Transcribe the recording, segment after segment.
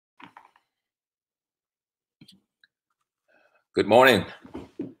Good morning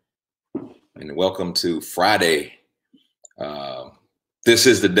and welcome to Friday. This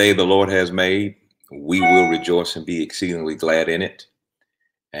is the day the Lord has made. We will rejoice and be exceedingly glad in it.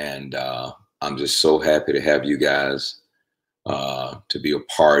 And I'm just so happy to have you guys to be a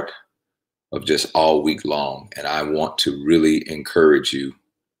part of just all week long. And I want to really encourage you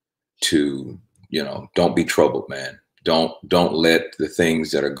to, don't be troubled, man. Don't let the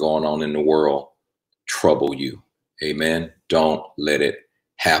things that are going on in the world trouble you. Amen. Don't let it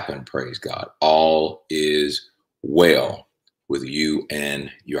happen. Praise God. All is well with you and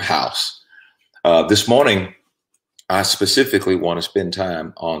your house. This morning, I specifically want to spend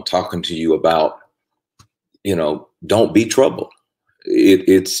time on talking to you about, don't be troubled.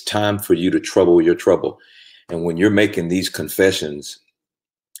 It's time for you to trouble your trouble. And when you're making these confessions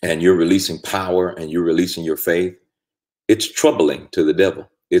and you're releasing power and you're releasing your faith, it's troubling to the devil.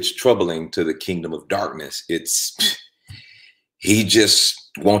 It's troubling to the kingdom of darkness. He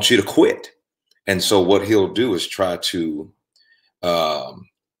just wants you to quit. And so what he'll do is try to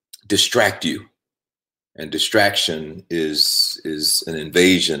distract you. And distraction is an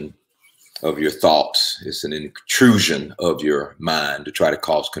invasion of your thoughts. It's an intrusion of your mind to try to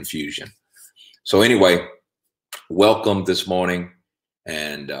cause confusion. So anyway, welcome this morning.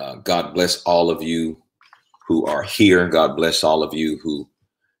 And God bless all of you who are here. God bless all of you who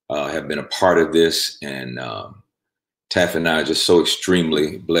have been a part of this. And Taff and I are just so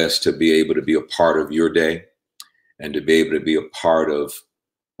extremely blessed to be able to be a part of your day and to be able to be a part of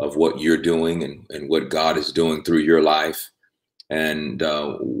what you're doing and what God is doing through your life. And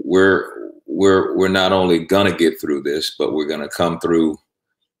we're not only gonna get through this, but we're gonna come through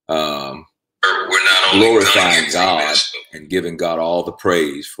glorifying God and giving God all the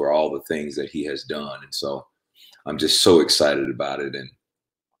praise for all the things that he has done. And so I'm just so excited about it. And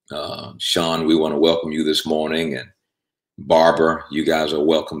Sean, we want to welcome you this morning. And Barbara, you guys are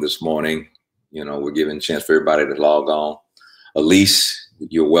welcome this morning. We're giving a chance for everybody to log on. Elise,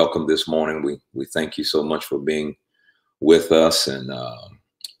 you're welcome this morning. We thank you so much for being with us. And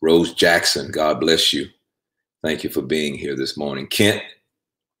Rose Jackson, God bless you. Thank you for being here this morning. Kent,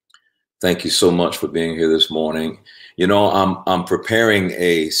 thank you so much for being here this morning. I'm preparing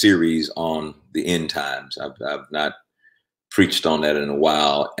a series on the end times. I've not preached on that in a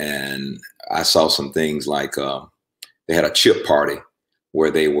while, and I saw some things like they had a chip party where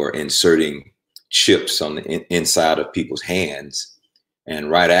they were inserting chips on the inside of people's hands,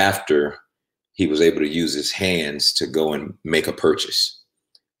 and right after, he was able to use his hands to go and make a purchase.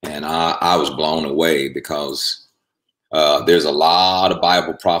 And I was blown away because there's a lot of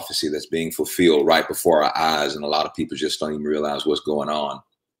Bible prophecy that's being fulfilled right before our eyes, and a lot of people just don't even realize what's going on.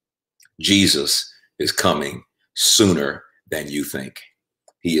 Jesus is coming sooner than you think.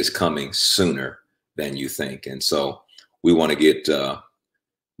 He is coming sooner than you think. And so we want to get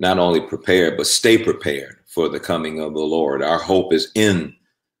not only prepared, but stay prepared for the coming of the Lord. Our hope is in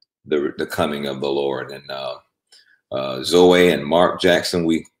the coming of the Lord. And Zoe and Mark Jackson,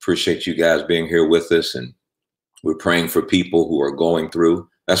 we appreciate you guys being here with us. And we're praying for people who are going through.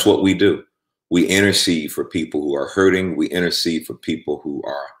 That's what we do. We intercede for people who are hurting. We intercede for people who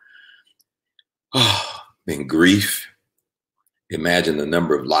are in grief. Imagine the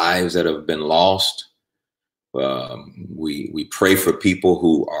number of lives that have been lost. We pray for people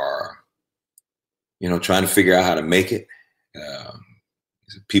who are, trying to figure out how to make it.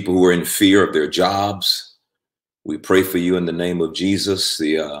 People who are in fear of their jobs. We pray for you in the name of Jesus.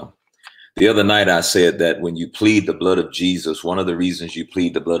 The other night I said that when you plead the blood of Jesus, one of the reasons you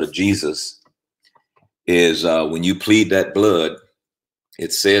plead the blood of Jesus is when you plead that blood,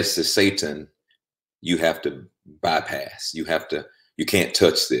 it says to Satan, you have to bypass. You can't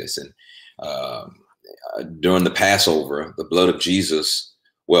touch this. And during the Passover, the blood of Jesus,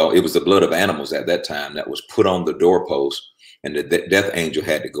 well, it was the blood of animals at that time that was put on the doorpost, and the death angel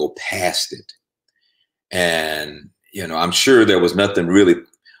had to go past it. And, I'm sure there was nothing really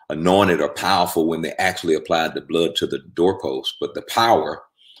anointed or powerful when they actually applied the blood to the doorpost, but the power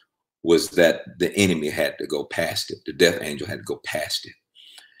was that the enemy had to go past it. The death angel had to go past it.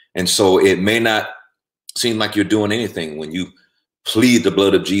 And so it may not seem like you're doing anything when you plead the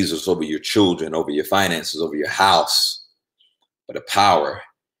blood of Jesus over your children, over your finances, over your house. But the power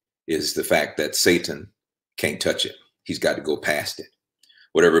is the fact that Satan can't touch it. He's got to go past it.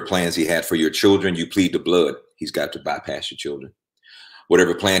 Whatever plans he had for your children, you plead the blood. He's got to bypass your children.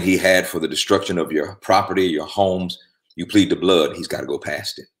 Whatever plan he had for the destruction of your property, your homes, you plead the blood. He's got to go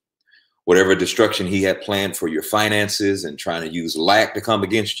past it. Whatever destruction he had planned for your finances and trying to use lack to come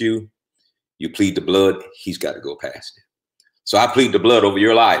against you, you plead the blood. He's got to go past it. So I plead the blood over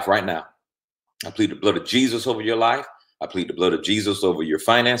your life right now. I plead the blood of Jesus over your life. I plead the blood of Jesus over your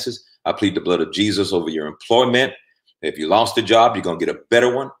finances. I plead the blood of Jesus over your employment. If you lost a job, you're going to get a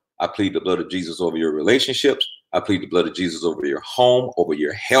better one. I plead the blood of Jesus over your relationships. I plead the blood of Jesus over your home, over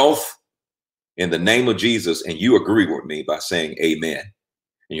your health, in the name of Jesus. And you agree with me by saying amen.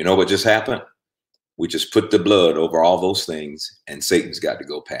 And you know what just happened? We just put the blood over all those things, and Satan's got to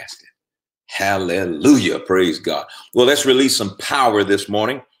go past it. Hallelujah. Praise God. Well, let's release some power this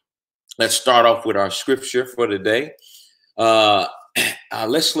morning. Let's start off with our scripture for today.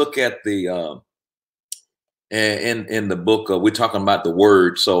 Let's look at the in the book. We're talking about the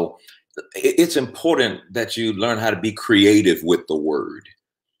word. So it's important that you learn how to be creative with the word.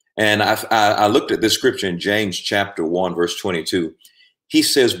 And I looked at this scripture in James chapter 1, verse 22. He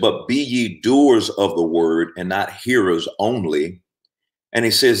says, but be ye doers of the word and not hearers only. And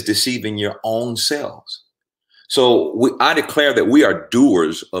he says, deceiving your own selves. So I declare that we are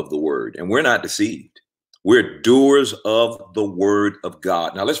doers of the word, and we're not deceived. We're doers of the word of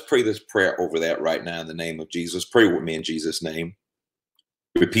God. Now let's pray this prayer over that right now in the name of Jesus. Pray with me in Jesus' name.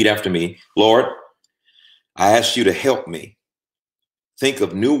 Repeat after me. Lord, I ask you to help me think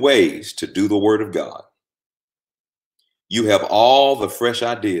of new ways to do the word of God. You have all the fresh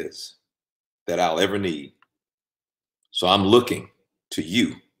ideas that I'll ever need. So I'm looking to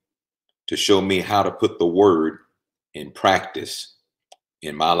you to show me how to put the word in practice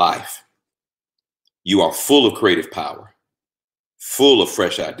in my life. You are full of creative power, full of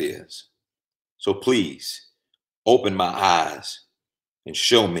fresh ideas. So please open my eyes and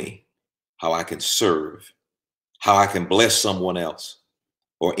show me how I can serve, how I can bless someone else,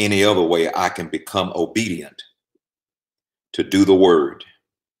 or any other way I can become obedient to do the word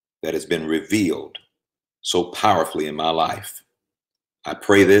that has been revealed so powerfully in my life. I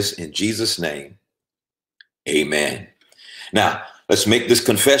pray this in Jesus' name. Amen. Now, let's make this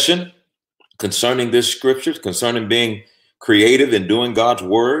confession concerning this scripture, concerning being creative and doing God's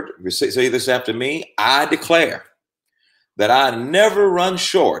word. Say this after me. I declare that I never run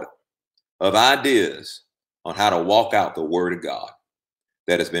short of ideas on how to walk out the word of God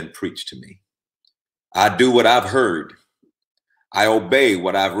that has been preached to me. I do what I've heard. I obey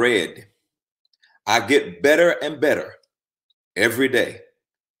what I've read. I get better and better every day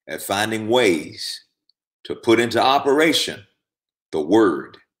at finding ways to put into operation the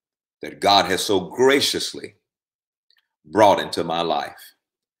word that God has so graciously brought into my life.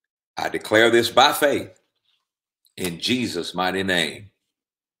 I declare this by faith in Jesus' mighty name.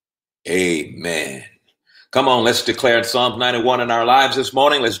 Amen. Come on, let's declare Psalms 91 in our lives this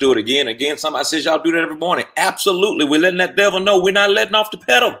morning. Let's do it again. Somebody says y'all do that every morning. Absolutely. We're letting that devil know we're not letting off the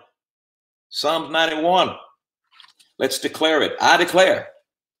pedal. Psalms 91. Let's declare it. I declare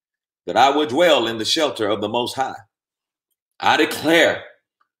that I will dwell in the shelter of the Most High. I declare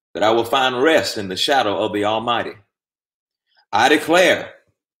that I will find rest in the shadow of the Almighty. I declare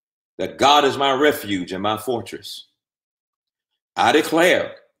that God is my refuge and my fortress. I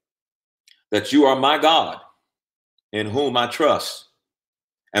declare that you are my God, in whom I trust,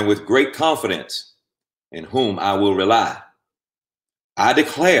 and with great confidence, in whom I will rely. I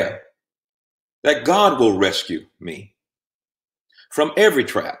declare that God will rescue me from every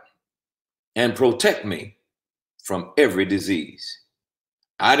trap and protect me from every disease.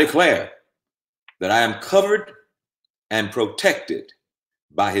 I declare that I am covered and protected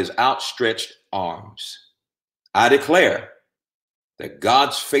by his outstretched arms. I declare that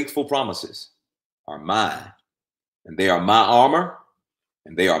God's faithful promises are mine, and they are my armor,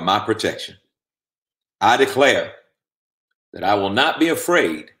 and they are my protection. I declare that I will not be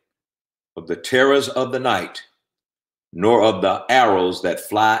afraid of the terrors of the night, nor of the arrows that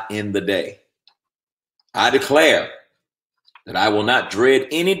fly in the day. I declare that I will not dread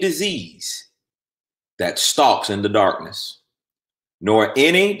any disease that stalks in the darkness, nor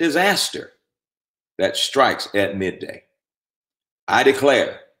any disaster that strikes at midday. I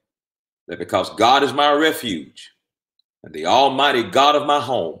declare that because God is my refuge and the Almighty God of my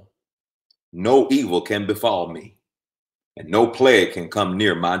home, no evil can befall me and no plague can come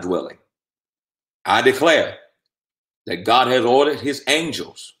near my dwelling. I declare that God has ordered his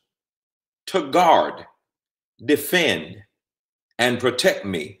angels to guard, defend, and protect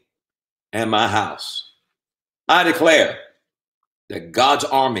me and my house. I declare that God's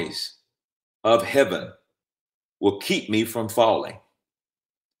armies of heaven will keep me from falling.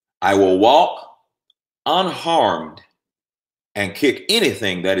 I will walk unharmed and kick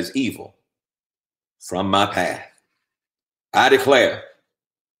anything that is evil from my path. I declare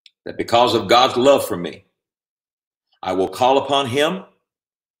that because of God's love for me, I will call upon him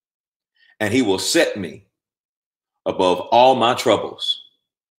and he will set me above all my troubles.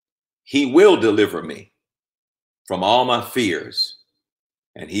 He will deliver me from all my fears,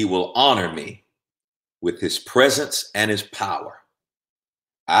 and he will honor me with his presence and his power.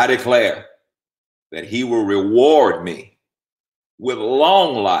 I declare that he will reward me with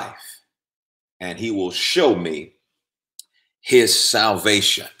long life, and he will show me his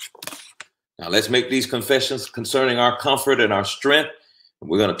salvation. Now let's make these confessions concerning our comfort and our strength. And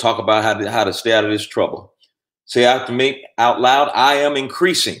we're going to talk about how to stay out of this trouble. Say after me out loud, I am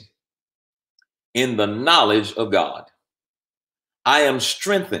increasing in the knowledge of God. I am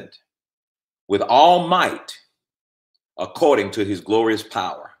strengthened with all might according to his glorious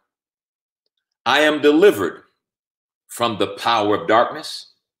power. I am delivered from the power of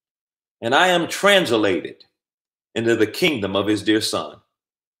darkness, and I am translated into the kingdom of his dear Son.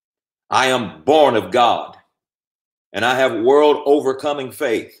 I am born of God, and I have world overcoming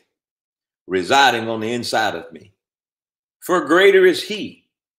faith residing on the inside of me. For greater is he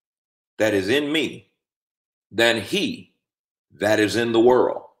that is in me than he that is in the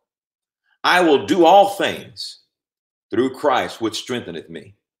world. I will do all things through Christ, which strengtheneth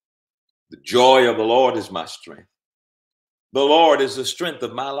me. The joy of the Lord is my strength. The Lord is the strength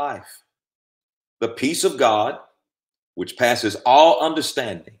of my life. The peace of God, which passes all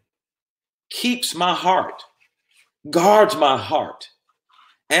understanding, keeps my heart, guards my heart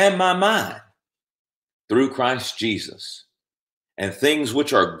and my mind through Christ Jesus. And things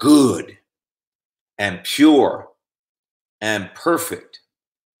which are good and pure and perfect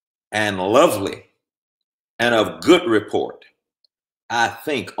and lovely and of good report, I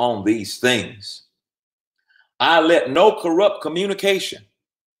think on these things. I let no corrupt communication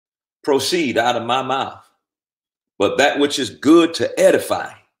proceed out of my mouth, but that which is good to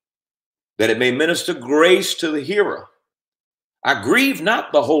edify, that it may minister grace to the hearer. I grieve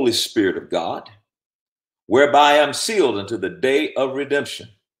not the Holy Spirit of God, whereby I am sealed unto the day of redemption.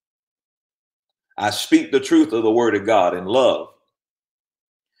 I speak the truth of the word of God in love,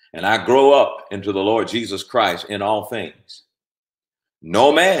 and I grow up into the Lord Jesus Christ in all things.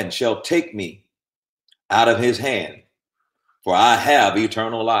 No man shall take me out of his hand, for I have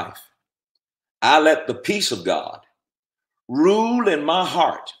eternal life. I let the peace of God rule in my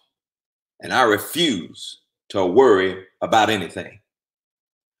heart, and I refuse to worry about anything.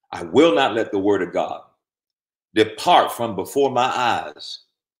 I will not let the word of God depart from before my eyes,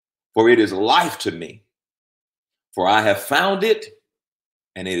 for it is life to me. For I have found it,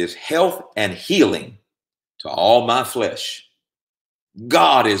 and it is health and healing to all my flesh.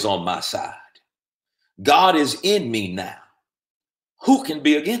 God is on my side. God is in me now. Who can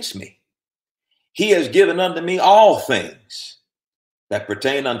be against me? He has given unto me all things that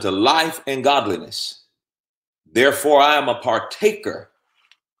pertain unto life and godliness. Therefore, I am a partaker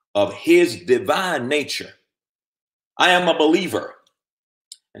of his divine nature. I am a believer,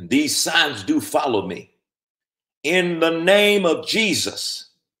 and these signs do follow me. In the name of Jesus,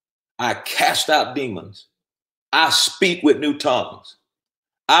 I cast out demons. I speak with new tongues.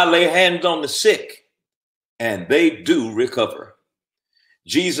 I lay hands on the sick, and they do recover.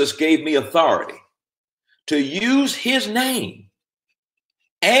 Jesus gave me authority to use his name,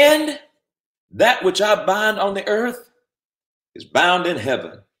 and that which I bind on the earth is bound in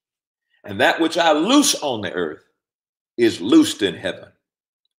heaven, and that which I loose on the earth is loosed in heaven.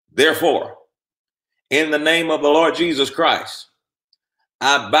 Therefore, in the name of the Lord Jesus Christ,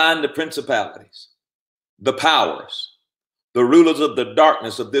 I bind the principalities, the powers, the rulers of the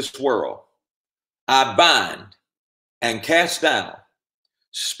darkness of this world. I bind and cast down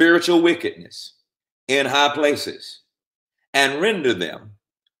spiritual wickedness in high places and render them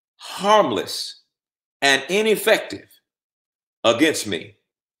harmless and ineffective against me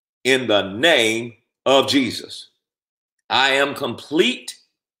in the name of Jesus. I am complete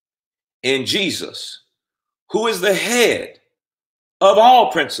in Jesus, who is the head of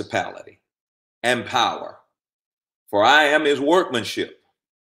all principality and power. For I am his workmanship,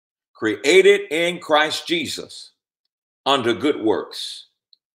 created in Christ Jesus unto good works,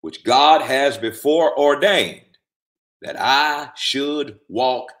 which God has before ordained that I should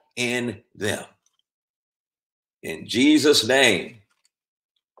walk in them. In Jesus' name,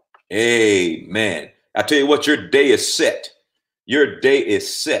 amen. I tell you what, your day is set. Your day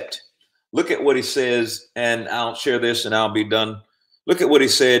is set. Look at what he says, and I'll share this and I'll be done. Look at what he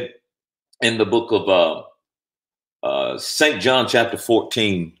said in the book of St. John chapter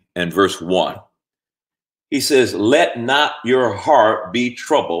 14 and verse 1. He says, let not your heart be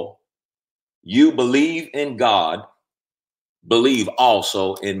troubled. You believe in God, believe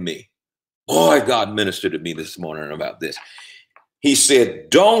also in me. Boy, God ministered to me this morning about this. He said,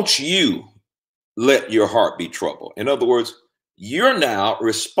 don't you let your heart be troubled. In other words, you're now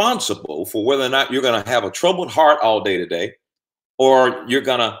responsible for whether or not you're going to have a troubled heart all day today, or you're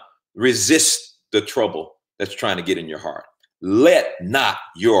going to resist the trouble that's trying to get in your heart. Let not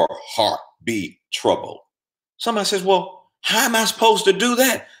your heart be troubled. Somebody says, well, how am I supposed to do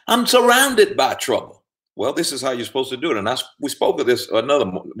that? I'm surrounded by trouble. Well, this is how you're supposed to do it. And we spoke of this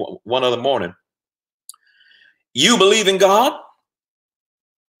one other morning. You believe in God?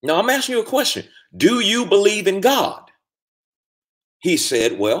 Now I'm asking you a question. Do you believe in God? He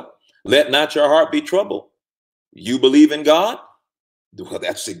said, well, let not your heart be troubled. You believe in God? Well,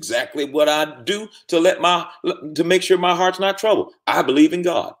 that's exactly what I do to make sure my heart's not troubled. I believe in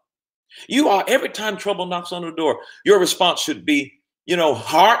God. Every time trouble knocks on the door, your response should be,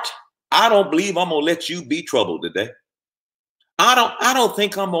 heart, I don't believe I'm going to let you be troubled today. I don't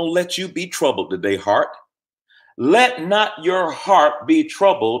think I'm going to let you be troubled today, heart. Let not your heart be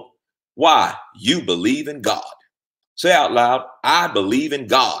troubled. Why? You believe in God. Say out loud, I believe in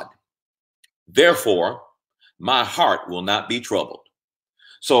God. Therefore, my heart will not be troubled.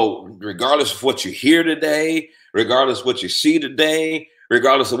 So regardless of what you hear today, regardless of what you see today,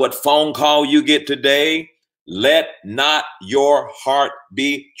 regardless of what phone call you get today, let not your heart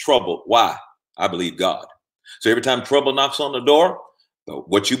be troubled. Why? I believe God. So every time trouble knocks on the door,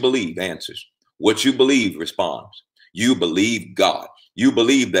 what you believe answers. What you believe responds. You believe God. You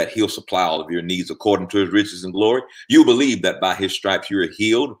believe that he'll supply all of your needs according to his riches and glory. You believe that by his stripes you are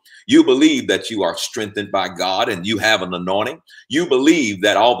healed. You believe that you are strengthened by God and you have an anointing. You believe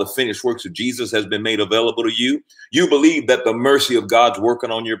that all the finished works of Jesus has been made available to you. You believe that the mercy of God's working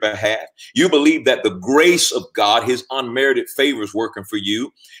on your behalf. You believe that the grace of God, his unmerited favor, is working for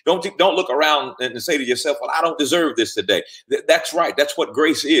you. Don't look around and say to yourself, well, I don't deserve this today. That's right. That's what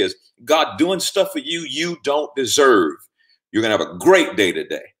grace is. God doing stuff for you you don't deserve. You're going to have a great day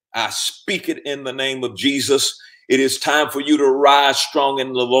today. I speak it in the name of Jesus. It is time for you to rise strong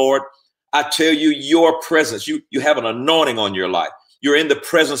in the Lord. I tell you, your presence, you have an anointing on your life. You're in the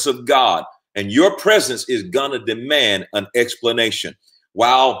presence of God, and your presence is going to demand an explanation.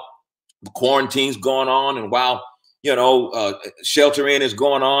 While the quarantine's going on and while, shelter in is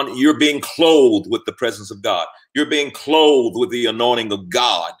going on, you're being clothed with the presence of God. You're being clothed with the anointing of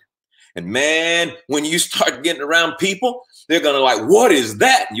God. And man, when you start getting around people, they're going to like, what is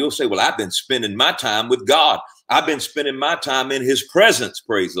that? And you'll say, well, I've been spending my time with God. I've been spending my time in his presence.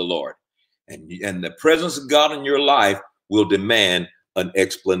 Praise the Lord. And the presence of God in your life will demand an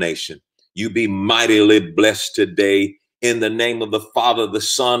explanation. You be mightily blessed today in the name of the Father, the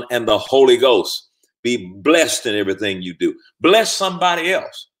Son, and the Holy Ghost. Be blessed in everything you do. Bless somebody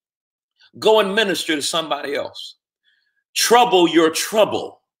else. Go and minister to somebody else. Trouble your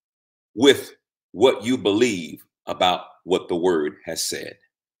trouble with what you believe about what the word has said.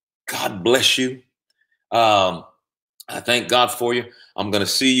 God bless you. I thank God for you. I'm going to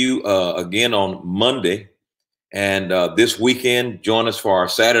see you again on Monday. And this weekend, join us for our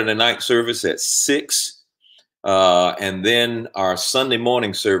Saturday night service at 6. And then our Sunday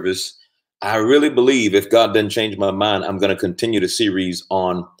morning service. I really believe if God doesn't change my mind, I'm going to continue the series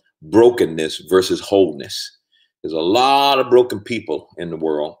on brokenness versus wholeness. There's a lot of broken people in the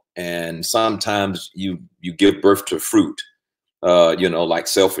world. And sometimes you give birth to fruit, like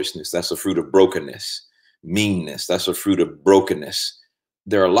selfishness. That's a fruit of brokenness. Meanness. That's a fruit of brokenness.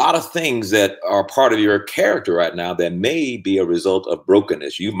 There are a lot of things that are part of your character right now that may be a result of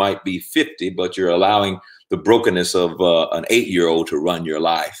brokenness. You might be 50, but you're allowing the brokenness of an 8-year-old to run your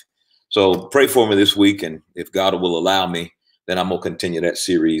life. So pray for me this week. And if God will allow me, then I'm going to continue that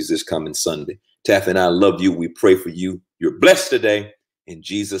series this coming Sunday. Taffy and I love you. We pray for you. You're blessed today. In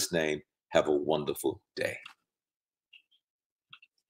Jesus' name, have a wonderful day.